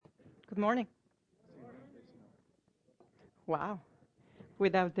Good morning. Wow.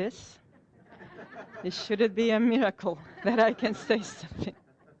 Without this, it should be a miracle that I can say something. It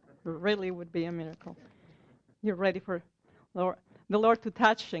really would be a miracle. You're ready for Lord, the Lord to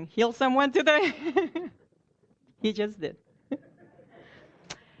touch and heal someone today? He just did.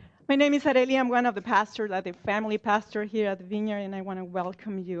 My name is Areli. I'm one of the pastors, the family pastor here at the Vineyard, and I want to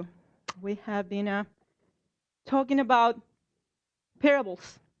welcome you. We have been talking about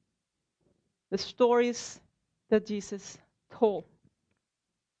parables, the stories that Jesus told.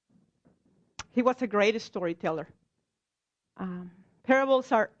 He was a great storyteller.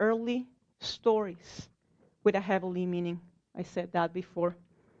 Parables are early stories with a heavenly meaning. I said that before.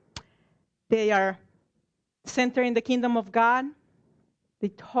 They are centered in the kingdom of God. They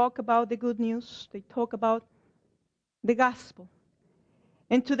talk about the good news. They talk about the gospel.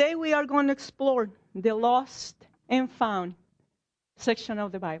 And today we are going to explore the lost and found section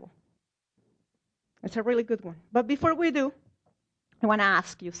of the Bible. It's a really good one. But before we do, I want to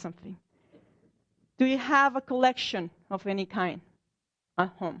ask you something. Do you have a collection of any kind at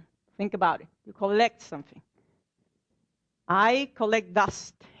home? Think about it. You collect something. I collect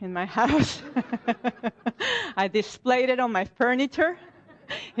dust in my house. I displayed it on my furniture.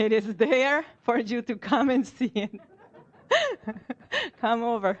 It is there for you to come and see it. Come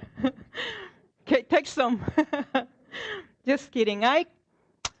over. Okay, take some. Just kidding. I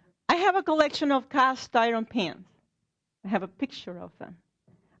have a collection of cast iron pans. I have a picture of them.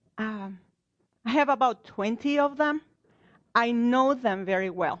 I have about 20 of them. I know them very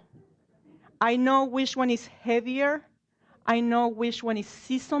well. I know which one is heavier. I know which one is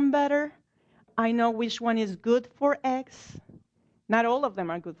seasoned better. I know which one is good for eggs. Not all of them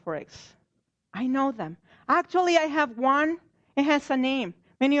are good for eggs. I know them. Actually, I have one. It has a name.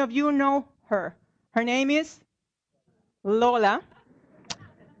 Many of you know her. Her name is Lola,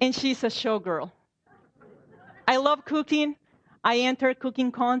 and she's a showgirl. I love cooking. I enter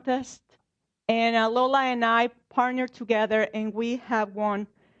cooking contest, and Lola and I partnered together, and we have won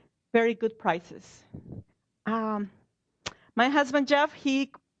very good prizes. My husband, Jeff,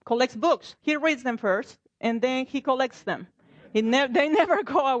 he collects books. He reads them first, and then he collects them. They never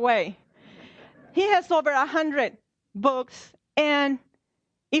go away. He has over 100 books, and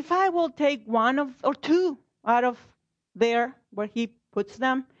if I will take one or two out of there where he puts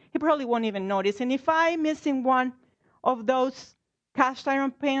them, he probably won't even notice. And if I'm missing one of those cast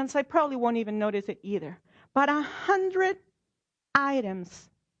iron pans, I probably won't even notice it either. But 100 items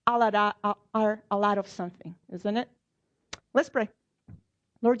are a lot of something, isn't it? Let's pray.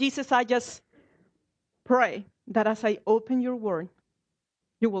 Lord Jesus, I just pray that as I open your word,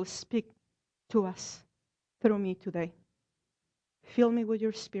 you will speak to us through me today. Fill me with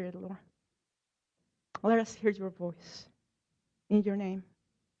your spirit, Lord. Let us hear your voice. In your name.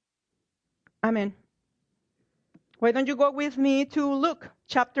 Amen. Why don't you go with me to Luke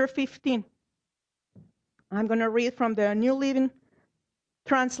chapter 15. I'm going to read from the New Living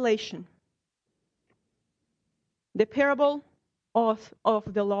Translation. The parable of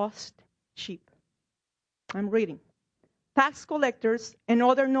the lost sheep. I'm reading. Tax collectors and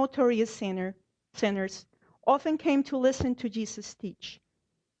other notorious sinners often came to listen to Jesus teach.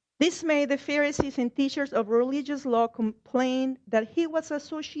 This made the Pharisees and teachers of religious law complain that he was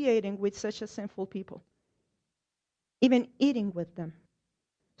associating with such a sinful people, even eating with them.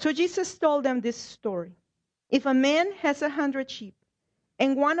 So Jesus told them this story. If a man has 100 sheep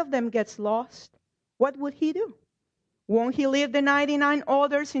and one of them gets lost, what would he do? Won't he leave the 99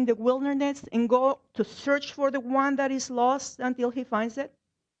 others in the wilderness and go to search for the one that is lost until he finds it?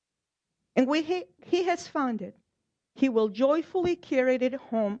 And when he has found it, he will joyfully carry it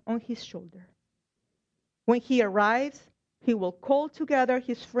home on his shoulder. When he arrives, he will call together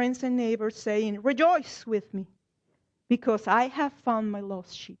his friends and neighbors, saying, "Rejoice with me, because I have found my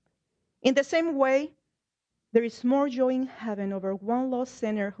lost sheep." In the same way, there is more joy in heaven over one lost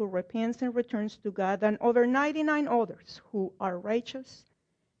sinner who repents and returns to God than over 99 others who are righteous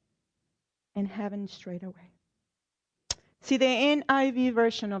and haven't strayed away. See, the NIV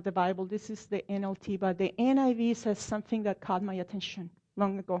version of the Bible, this is the NLT, but the NIV says something that caught my attention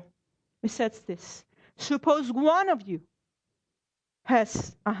long ago. It says this: suppose one of you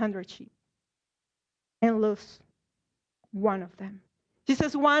has 100 sheep and loses one of them.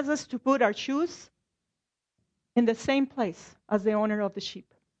 Jesus wants us to put our shoes in the same place as the owner of the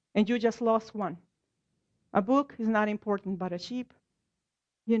sheep, and you just lost one. A book is not important, but a sheep,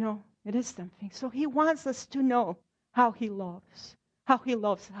 it is something. So he wants us to know how he loves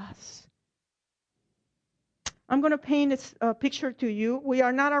us. I'm going to paint this picture to you. We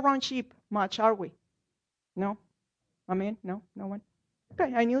are not around sheep much, are we? No? Amen? No? No one?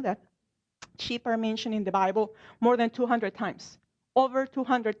 Okay, I knew that. sheep are mentioned in the Bible more than 200 times. Over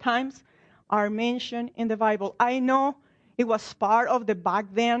 200 times are mentioned in the Bible. I know it was part of the back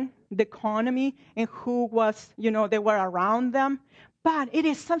then, the economy, and who was, they were around them. But it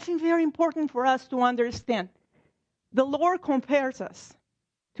is something very important for us to understand. The Lord compares us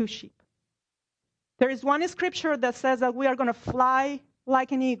to sheep. There is one scripture that says that we are going to fly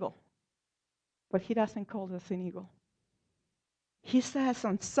like an eagle. But he doesn't call us an eagle. He says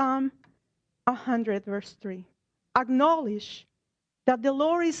on Psalm 100, verse 3, acknowledge that the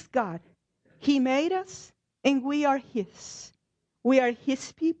Lord is God. He made us, and we are his. We are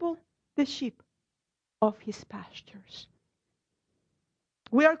his people, the sheep of his pastures.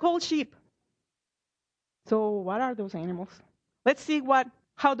 We are called sheep. So what are those animals? Let's see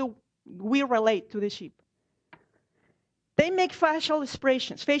how do we relate to the sheep. They make facial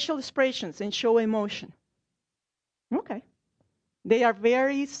expressions, and show emotion. Okay. They are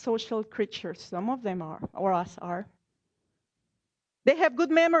very social creatures. Some of them are, or us are. They have good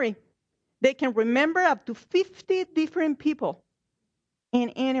memory. They can remember up to 50 different people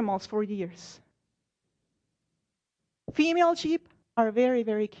and animals for years. Female sheep are very,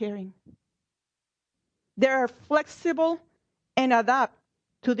 very caring. They are flexible and adapt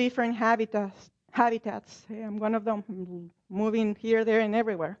to different habitats. Hey, I'm one of them, moving here, there, and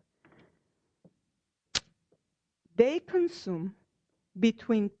everywhere. They consume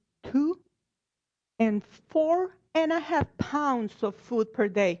between 2 and 4.5 pounds of food per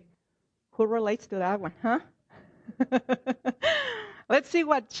day. Who relates to that one, huh? Let's see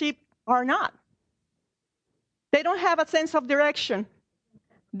what sheep are not. They don't have a sense of direction.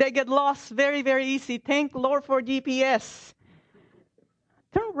 They get lost very, very easy. Thank Lord for GPS.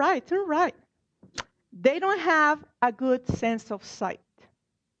 Turn right, turn right. They don't have a good sense of sight.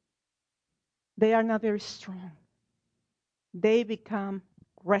 They are not very strong. They become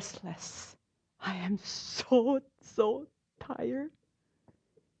restless. I am so tired.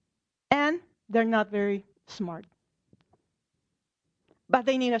 And they're not very smart. But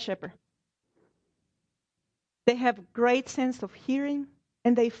they need a shepherd. They have great sense of hearing,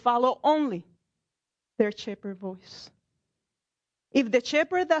 and they follow only their shepherd voice. If the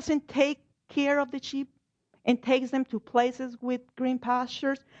shepherd doesn't take care of the sheep and takes them to places with green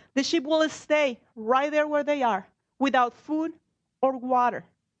pastures, the sheep will stay right there where they are without food or water.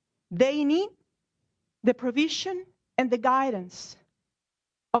 They need the provision and the guidance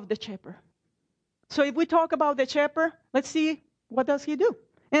of the shepherd. So if we talk about the shepherd, let's see, what does he do?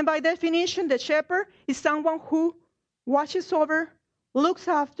 And by definition, the shepherd is someone who watches over, looks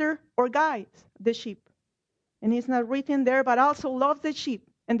after, or guides the sheep. And it's not written there, but also loves the sheep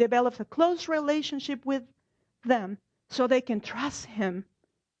and develops a close relationship with them so they can trust him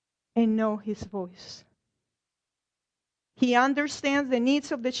and know his voice. He understands the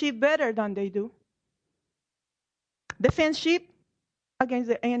needs of the sheep better than they do. Defends sheep against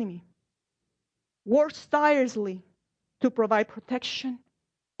the enemy. Works tirelessly to provide protection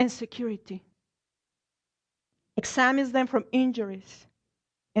and security. Examines them from injuries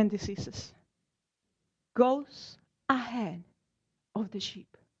and diseases. Goes ahead of the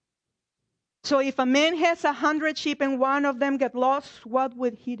sheep. So if a man has 100 sheep and one of them get lost, what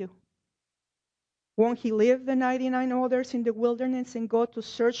would he do? Won't he leave the 99 others in the wilderness and go to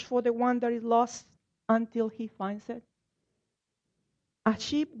search for the one that is lost until he finds it? A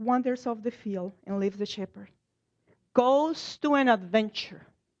sheep wanders off the field and leaves the shepherd. Goes to an adventure.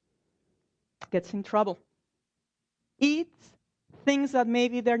 Gets in trouble. Eats things that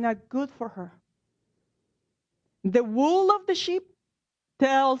maybe they're not good for her. The wool of the sheep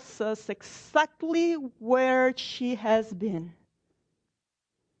tells us exactly where she has been.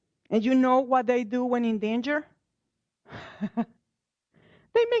 And you know what they do when in danger?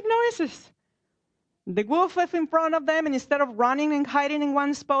 They make noises. The wolf is in front of them, and instead of running and hiding in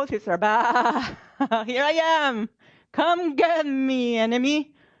one spot, he says, bah, here I am. Come get me,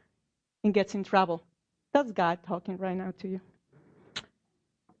 enemy. And gets in trouble. That's God talking right now to you.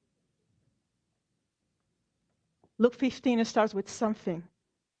 Luke 15 starts with something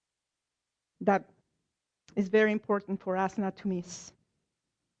that is very important for us not to miss.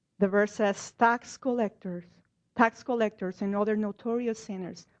 The verse says, tax collectors and other notorious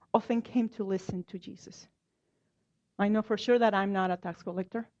sinners often came to listen to Jesus. I know for sure that I'm not a tax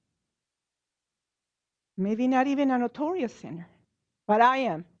collector. Maybe not even a notorious sinner, but I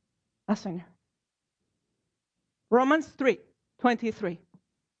am a sinner. Romans 3:23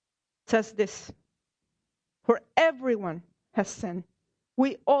 says this, for everyone has sinned.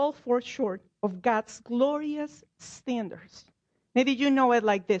 We all fall short of God's glorious standards. Maybe you know it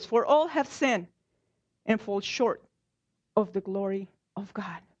like this, for all have sinned and fall short of the glory of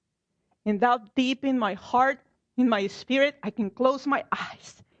God. And that deep in my heart, in my spirit, I can close my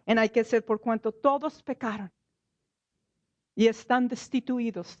eyes. And I can say, por cuanto todos pecaron y están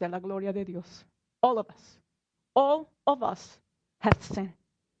destituidos de la gloria de Dios. All of us have sinned.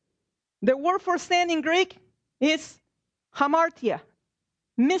 The word for sin in Greek is hamartia,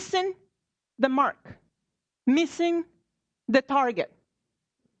 missing the mark, missing the target.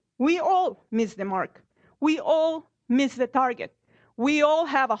 We all miss the mark. We all miss the target. We all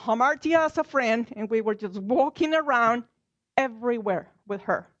have a hamartia as a friend, and we were just walking around everywhere with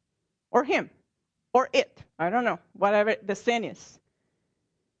her, or him, or it. I don't know, whatever the sin is.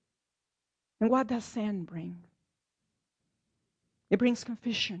 And what does sin bring? It brings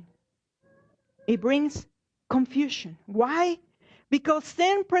confusion. It brings confusion. Why? Because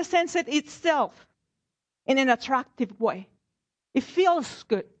sin presents it itself in an attractive way. It feels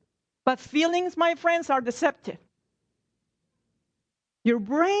good. But feelings, my friends, are deceptive. Your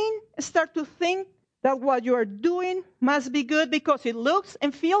brain starts to think that what you are doing must be good because it looks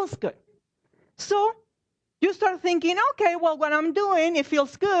and feels good. So you start thinking, okay, well, what I'm doing, it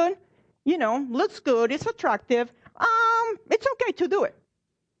feels good, looks good, it's attractive. It's okay to do it.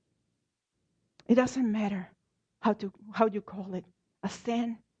 It doesn't matter how you call it. A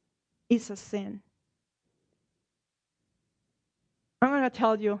sin is a sin. I'm going to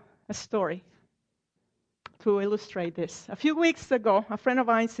tell you a story to illustrate this. A few weeks ago, a friend of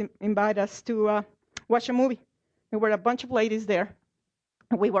mine invited us to watch a movie. There were a bunch of ladies there.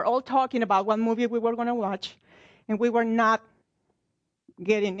 And we were all talking about what movie we were going to watch, and we were not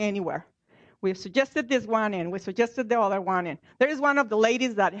getting anywhere. We suggested this one, and we suggested the other one. And there is one of the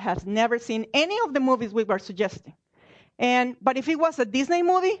ladies that has never seen any of the movies we were suggesting. But if it was a Disney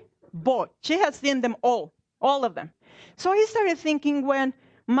movie, boy, she has seen them all of them. So I started thinking when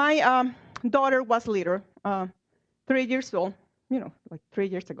my daughter was little, 3 years old, like 3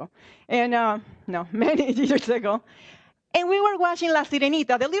 years ago, and no, many years ago, and we were watching La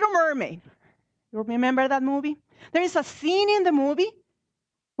Sirenita, The Little Mermaid. You remember that movie? There is a scene in the movie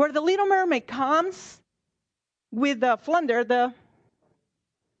where the Little Mermaid comes with the flounder, the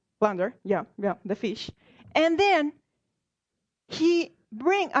fish, and then she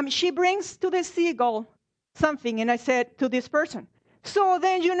brings to the seagull something, and I said to this person, so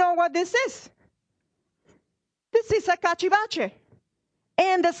then you know what this is? This is a cachivache.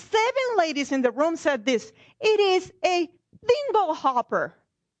 And the 7 ladies in the room said this, it is a dingle hopper.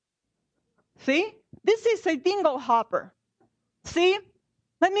 See? This is a dingle hopper. See?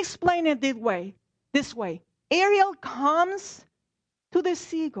 Let me explain it this way. Ariel comes to the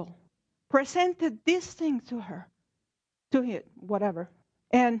seagull, presented this thing to her, to him, whatever.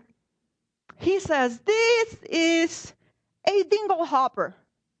 And he says, this is a dingle hopper.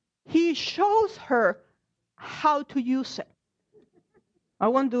 He shows her how to use it. I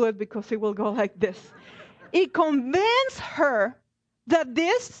won't do it because it will go like this. It convinces her that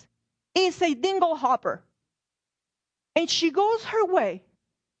this is a dingle hopper. And she goes her way,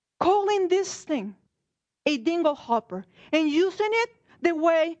 calling this thing a dingle hopper and using it the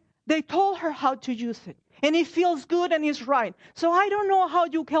way they told her how to use it. And it feels good and it's right. So I don't know how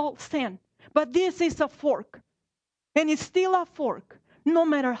you call sin, but this is a fork. And it's still a fork, no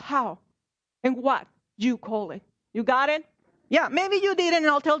matter how and what you call it. You got it? Yeah, maybe you didn't, and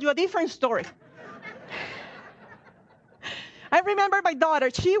I'll tell you a different story. I remember my daughter.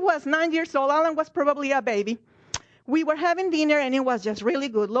 She was 9 years old. Alan was probably a baby. We were having dinner, and it was just really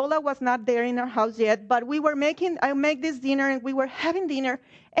good. Lola was not there in our house yet, but I make this dinner, and we were having dinner,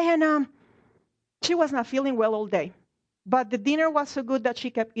 and she was not feeling well all day. But the dinner was so good that she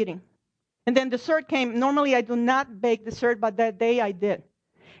kept eating. And then dessert came. Normally, I do not bake dessert, but that day I did.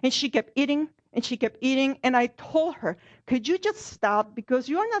 And she kept eating, and she kept eating, and I told her, could you just stop because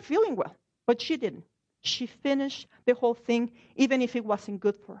you are not feeling well? But she didn't. She finished the whole thing, even if it wasn't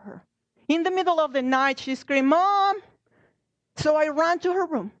good for her. In the middle of the night, she screamed, Mom! So I ran to her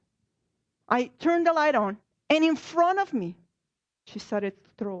room. I turned the light on, and in front of me, she started to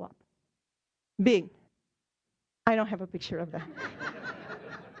throw up. Big. I don't have a picture of that.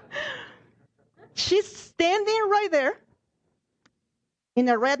 She's standing right there in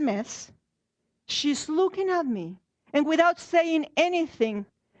a red mess. She's looking at me, and without saying anything,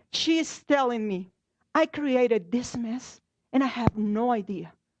 she's telling me, I created this mess, and I have no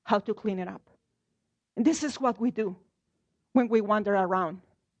idea how to clean it up. And this is what we do when we wander around.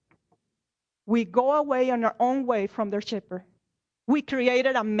 We go away on our own way from their shepherd. We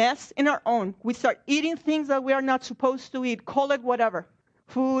created a mess in our own. We start eating things that we are not supposed to eat. Call it whatever.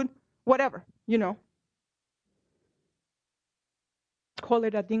 Food, whatever, Call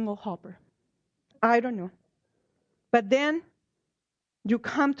it a dingle hopper. I don't know. But then You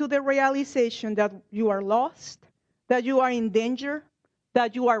come to the realization that you are lost, that you are in danger,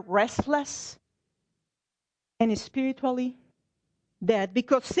 that you are restless and spiritually dead.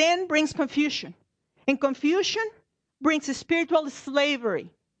 Because sin brings confusion. And confusion brings spiritual slavery.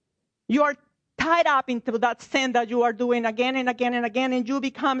 You are tied up into that sin that you are doing again and again and again, and you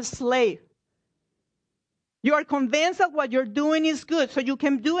become a slave. You are convinced that what you're doing is good, so you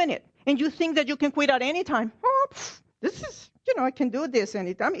can do it. And you think that you can quit at any time. Oh, this is, I can do this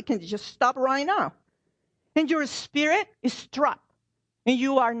anytime. It can just stop right now. And your spirit is trapped, and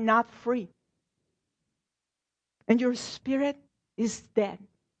you are not free. And your spirit is dead.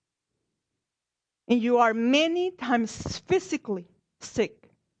 And you are many times physically sick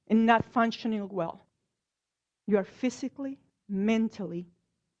and not functioning well. You are physically, mentally,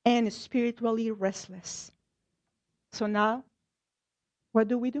 and spiritually restless. So now, what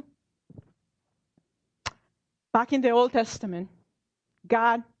do we do? Back in the Old Testament,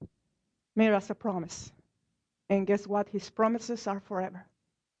 God made us a promise. And guess what? His promises are forever.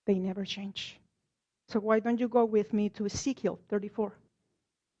 They never change. So why don't you go with me to Ezekiel 34?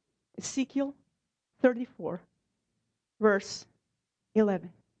 Ezekiel 34, verse 11.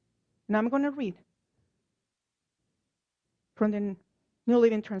 And I'm going to read from the New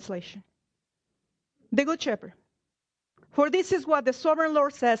Living Translation. The Good Shepherd. For this is what the sovereign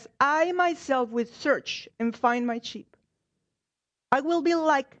Lord says, I myself will search and find my sheep. I will be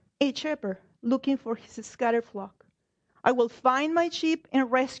like a shepherd looking for his scattered flock. I will find my sheep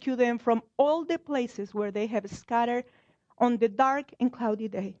and rescue them from all the places where they have scattered on the dark and cloudy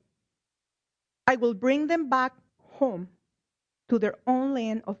day. I will bring them back home to their own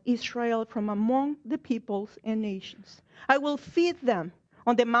land of Israel from among the peoples and nations. I will feed them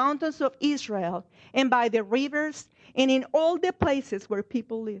on the mountains of Israel and by the rivers and in all the places where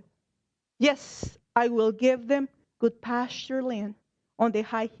people live. Yes, I will give them good pasture land on the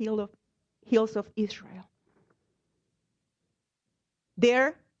high hills of Israel.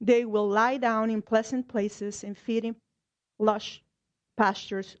 There they will lie down in pleasant places and feed in lush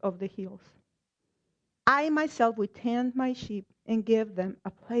pastures of the hills. I myself will tend my sheep and give them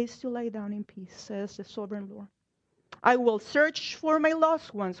a place to lie down in peace, says the sovereign Lord. I will search for my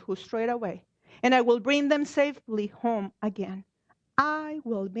lost ones who strayed away, and I will bring them safely home again. I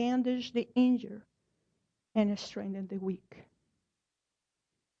will bandage the injured and strengthen the weak.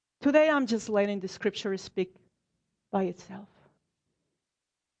 Today I'm just letting the scripture speak by itself.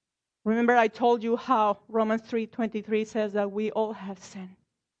 Remember I told you how Romans 3:23 says that we all have sinned.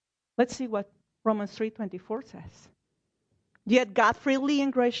 Let's see what Romans 3:24 says. Yet God freely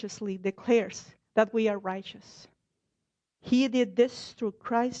and graciously declares that we are righteous. He did this through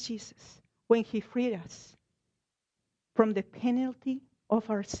Christ Jesus when he freed us from the penalty of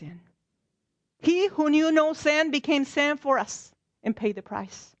our sin. He who knew no sin became sin for us and paid the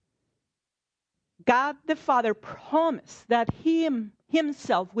price. God the Father promised that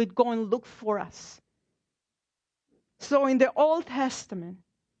himself would go and look for us. So in the Old Testament,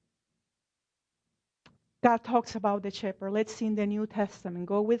 God talks about the shepherd. Let's see in the New Testament.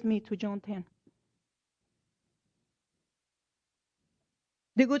 Go with me to John 10.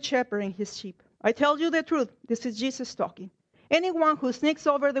 The good shepherd and his sheep. I tell you the truth. This is Jesus talking. Anyone who sneaks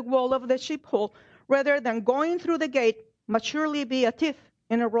over the wall of the sheepfold rather than going through the gate must surely be a thief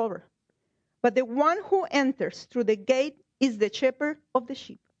and a robber. But the one who enters through the gate is the shepherd of the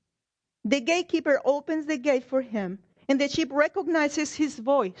sheep. The gatekeeper opens the gate for him, and the sheep recognizes his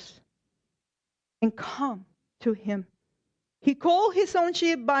voice and come to him. He calls his own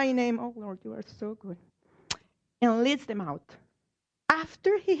sheep by name. Oh, Lord, you are so good. And leads them out.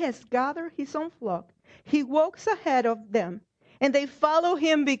 After he has gathered his own flock, he walks ahead of them, and they follow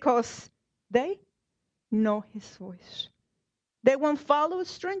him because they know his voice. They won't follow a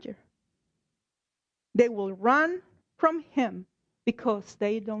stranger. They will run from him because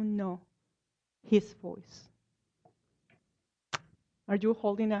they don't know his voice. Are you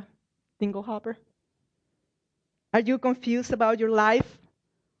holding a dingle hopper? Are you confused about your life?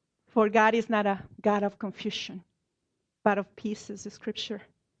 For God is not a God of confusion, but of peace, is the scripture.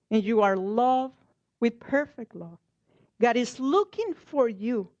 And you are loved with perfect love. God is looking for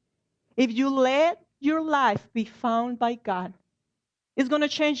you. If you let your life be found by God, it's going to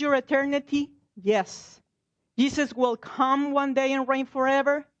change your eternity? Yes. Jesus will come one day and reign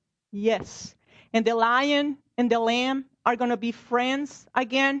forever? Yes. And the lion and the lamb are going to be friends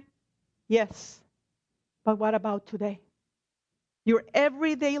again? Yes. But what about today? Your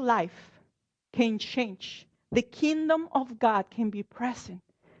everyday life can change. The kingdom of God can be present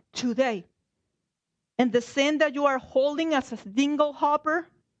today. And the sin that you are holding as a dingle hopper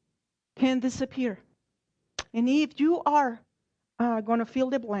can disappear. And if you are going to fill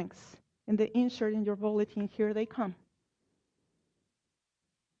the blanks in the insert in your bulletin. Here they come.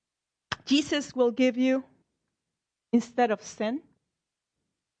 Jesus will give you, instead of sin,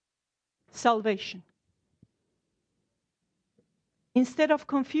 salvation. Instead of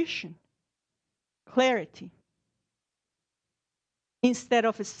confusion, clarity. Instead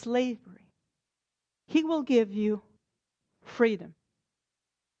of slavery, he will give you freedom.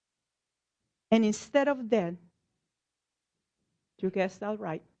 And instead of death, you guessed that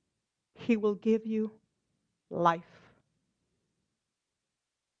right, he will give you life.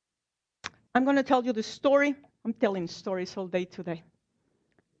 I'm going to tell you the story. I'm telling stories all day today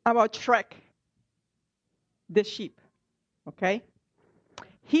about Shrek, the sheep. Okay?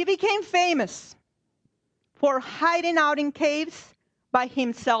 He became famous for hiding out in caves by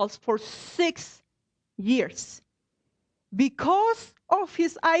himself for 6 years. Because of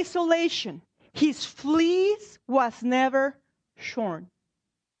his isolation, his fleece was never shorn.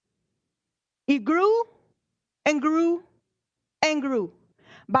 It grew and grew and grew.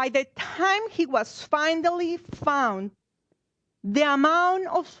 By the time he was finally found, the amount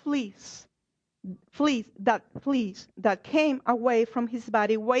of fleece that came away from his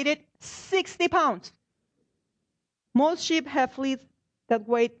body weighed 60 pounds. Most sheep have fleece that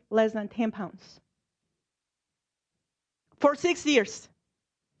weigh less than 10 pounds. For 6 years,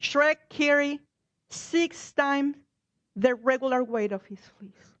 Shrek carried 6 times the regular weight of his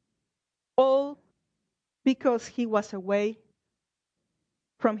fleece. All because he was away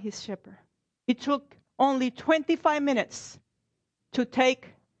from his shepherd. It took only 25 minutes to take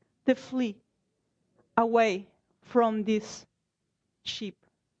the flea away from this sheep.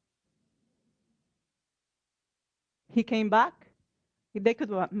 He came back. They could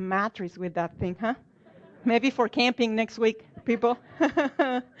do a mattress with that thing, huh? Maybe for camping next week, people.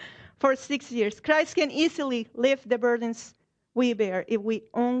 For 6 years. Christ can easily lift the burdens we bear if we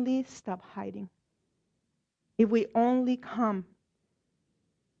only stop hiding. If we only come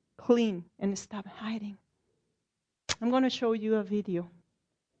clean and stop hiding. I'm going to show you a video.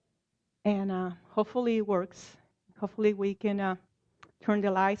 And hopefully it works. Hopefully we can turn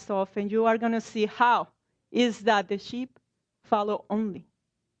the lights off. And you are going to see how is that the sheep follow only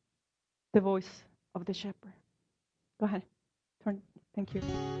the voice of the shepherd. Go ahead. Turn. Thank you.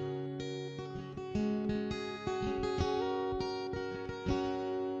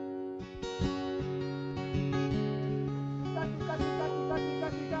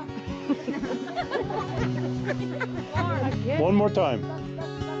 One more time.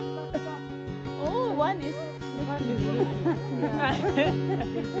 Oh, one is.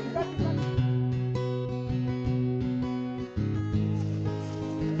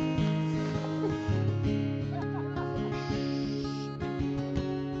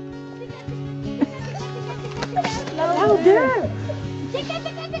 Louder!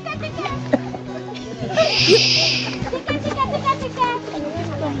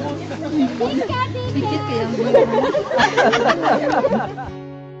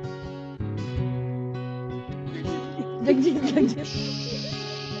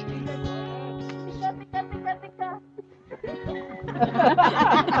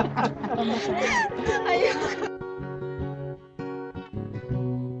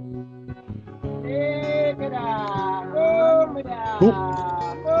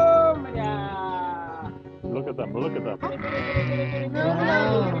 Look at them, look at them.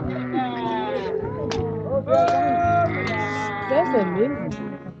 That's amazing.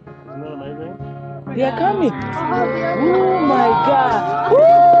 Isn't that amazing? They are coming. Oh my God. Woo!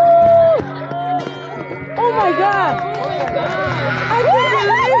 Oh my God. I can't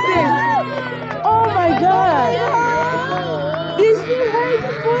believe it. Oh my God. Did she hear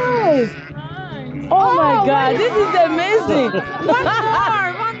the voice? Oh my God. This is amazing. One more.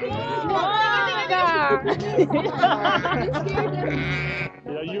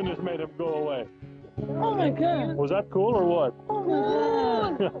 Yeah, Eunice made him go away. Oh my God. Was that cool or what? Oh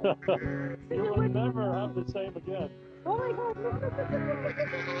my God. You will never have the same again. Oh my God.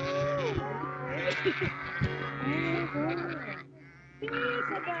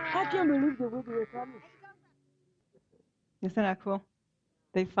 I can't believe the way they were coming. Isn't that cool?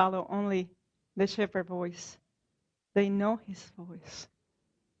 They follow only the shepherd voice. They know his voice.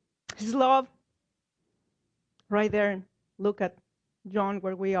 His love, right there, look at John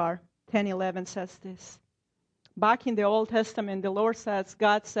where we are. 10:11 says this. Back in the Old Testament, the Lord says,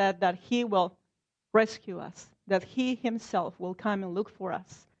 God said that he will rescue us, that he himself will come and look for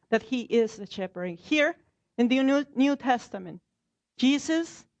us, that he is the shepherd. And here in the New Testament,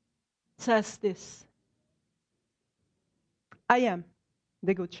 Jesus says this. I am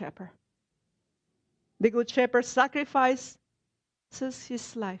the good shepherd. The good shepherd sacrificed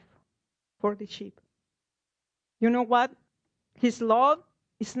his life for the sheep. You know what? His love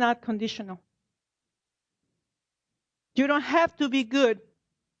is not conditional. You don't have to be good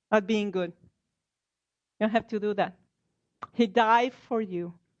at being good. You don't have to do that. He died for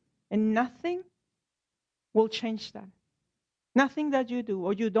you, and nothing will change that. Nothing that you do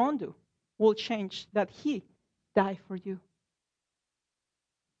or you don't do will change that he died for you.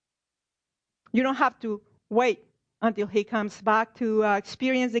 You don't have to wait until he comes back to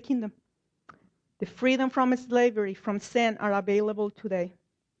experience the kingdom. The freedom from slavery, from sin, are available today.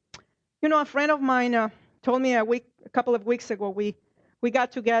 You know, a friend of mine told me a couple of weeks ago, we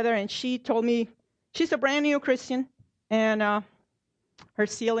got together, and she told me she's a brand new Christian, and her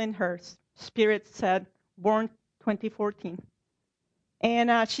seal in her spirit said, born 2014.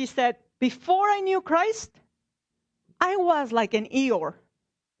 And she said, before I knew Christ, I was like an Eeyore.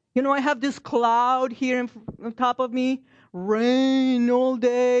 You know, I have this cloud here on top of me, rain all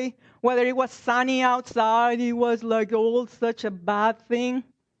day. Whether it was sunny outside, it was like such a bad thing.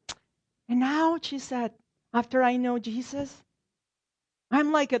 And now, she said, after I know Jesus,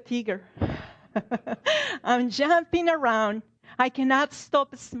 I'm like a tiger. I'm jumping around. I cannot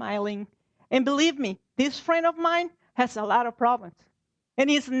stop smiling. And believe me, this friend of mine has a lot of problems. And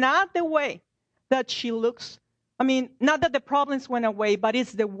it's not the way that she looks. I mean, not that the problems went away, but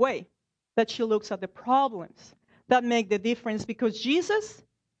it's the way that she looks at the problems that make the difference, because Jesus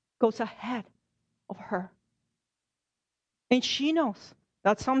goes ahead of her. And she knows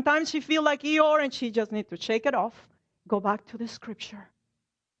that sometimes she feels like Eeyore and she just needs to shake it off, go back to the scripture,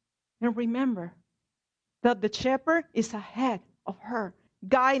 and remember that the shepherd is ahead of her,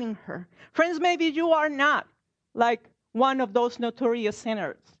 guiding her. Friends, maybe you are not like one of those notorious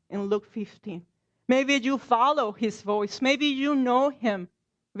sinners in Luke 15. Maybe you follow his voice. Maybe you know him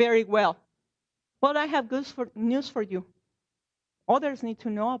very well. Well, I have good news for you. Others need to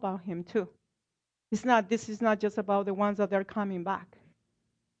know about him too. This is not just about the ones that are coming back.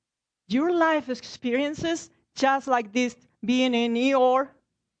 Your life experiences, just like this being an Eeyore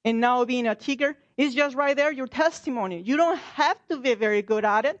and now being a tiger, is just right there, your testimony. You don't have to be very good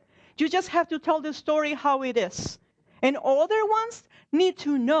at it. You just have to tell the story how it is. And other ones need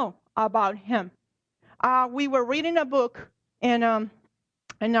to know about him. We were reading a book in a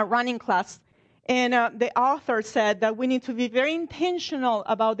running class, and the author said that we need to be very intentional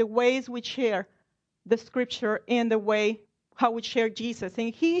about the ways we share the scripture and the way how we share Jesus.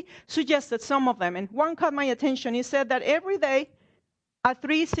 And he suggested some of them, and one caught my attention. He said that every day at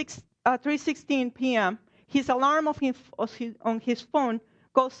 3:16 p.m., his alarm on his phone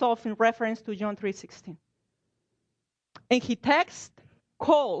goes off in reference to John 3:16. And he texts,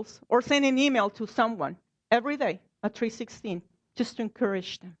 calls, or sends an email to someone every day at 3:16 just to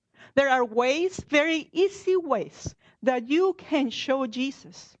encourage them. There are ways, very easy ways, that you can show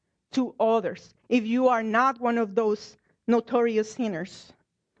Jesus to others if you are not one of those notorious sinners.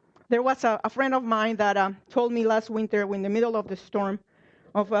 There was a friend of mine that told me last winter, in the middle of the storm,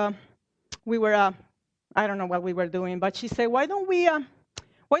 we were, I don't know what we were doing, but she said, why don't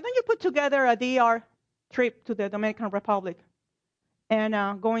you put together a DR trip to the Dominican Republic and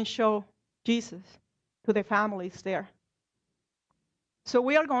go and show Jesus to the families there? So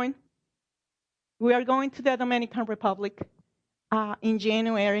we are going. We are going to the Dominican Republic in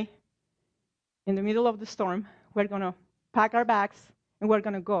January, in the middle of the storm. We're going to pack our bags, and we're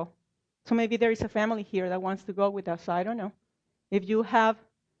going to go. So maybe there is a family here that wants to go with us. I don't know. If you have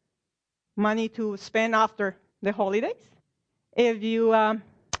money to spend after the holidays, if you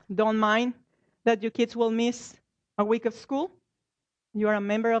don't mind that your kids will miss a week of school, you are a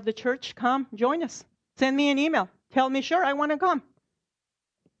member of the church, come join us. Send me an email. Tell me, sure, I want to come.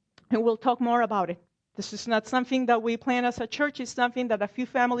 And we'll talk more about it. This is not something that we plan as a church. It's something that a few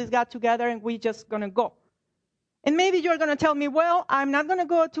families got together and we're just going to go. And maybe you're going to tell me, well, I'm not going to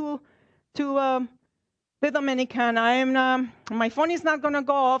go to the Dominican. My phone is not going to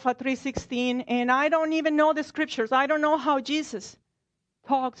go off at 3:16, and I don't even know the scriptures. I don't know how Jesus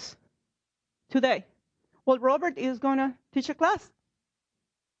talks today. Well, Robert is going to teach a class.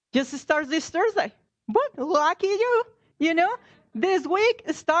 Just starts this Thursday. But lucky you, you know. This week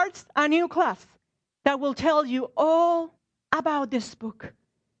starts a new class that will tell you all about this book.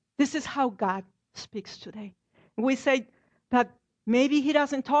 This is how God speaks today. We say that maybe he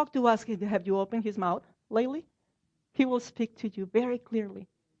doesn't talk to us. Have you opened his mouth lately? He will speak to you very clearly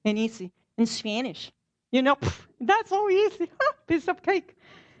and easy in Spanish. You know, that's so easy. Piece of cake.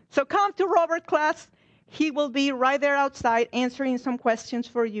 So come to Robert's class. He will be right there outside answering some questions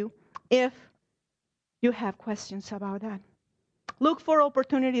for you if you have questions about that. Look for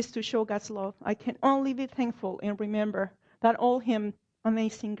opportunities to show God's love. I can only be thankful and remember That old hymn,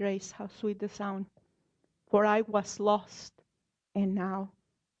 Amazing Grace, how sweet the sound. For I was lost, and now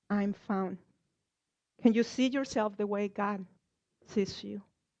I'm found. Can you see yourself the way God sees you?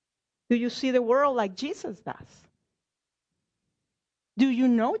 Do you see the world like Jesus does? Do you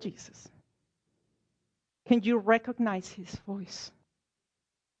know Jesus? Can you recognize his voice?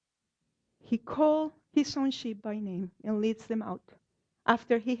 He called his own sheep by name and leads them out.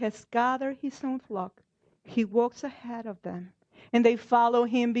 After he has gathered his own flock, he walks ahead of them, and they follow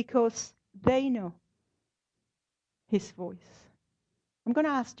him because they know his voice. I'm going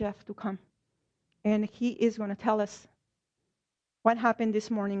to ask Jeff to come, and he is going to tell us what happened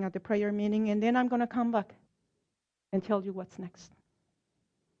this morning at the prayer meeting, and then I'm going to come back and tell you what's next.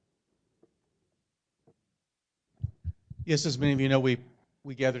 Yes, as many of you know, we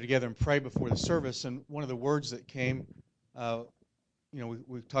gathered together and prayed before the service, and one of the words that came,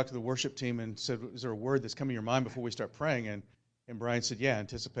 we talked to the worship team and said, is there a word that's coming to your mind before we start praying? And Brian said, yeah,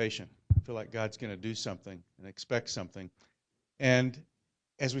 anticipation. I feel like God's going to do something and expect something. And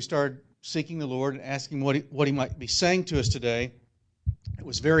as we started seeking the Lord and asking what he might be saying to us today, it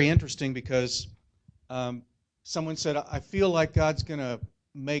was very interesting because someone said, I feel like God's going to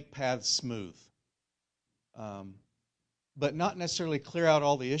make paths smooth. But not necessarily clear out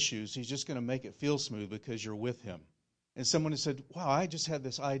all the issues. He's just going to make it feel smooth because you're with him. And someone has said, wow, I just had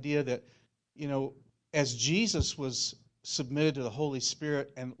this idea that, as Jesus was submitted to the Holy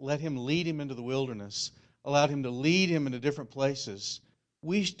Spirit and let him lead him into the wilderness, allowed him to lead him into different places,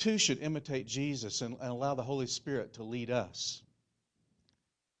 we too should imitate Jesus and allow the Holy Spirit to lead us.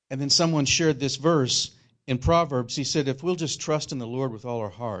 And then someone shared this verse in Proverbs. He said, if we'll just trust in the Lord with all our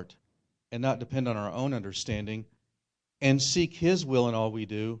heart and not depend on our own understanding, and seek his will in all we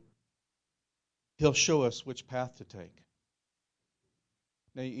do, he'll show us which path to take.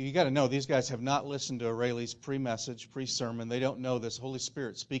 Now, you got to know, these guys have not listened to Rayleigh's pre-message, pre-sermon. They don't know this Holy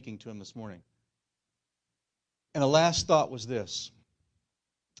Spirit speaking to them this morning. And the last thought was this.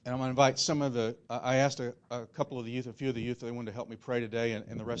 And I'm going to invite I asked a few of the youth, they wanted to help me pray today,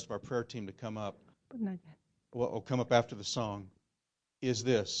 and the rest of our prayer team to come up. But not yet. Will come up after the song. Is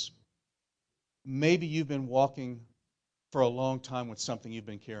this. Maybe you've been walking for a long time with something you've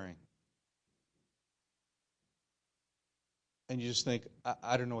been carrying. And you just think,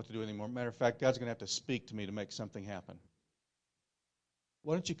 I don't know what to do anymore. Matter of fact, God's going to have to speak to me to make something happen.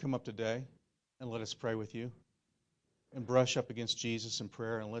 Why don't you come up today and let us pray with you and brush up against Jesus in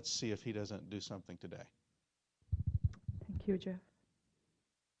prayer, and let's see if he doesn't do something today. Thank you, Jeff.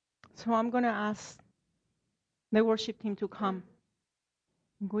 So I'm going to ask the worship team to come.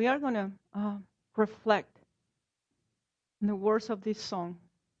 We are going to reflect on the words of this song.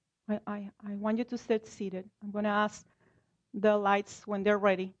 I want you to stay seated. I'm going to ask the lights, when they're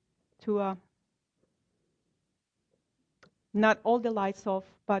ready, to not all the lights off,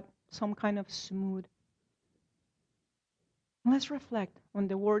 but some kind of smooth. Let's reflect on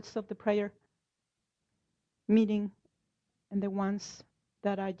the words of the prayer meeting and the ones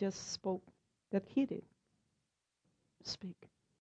that I just spoke, that he did speak.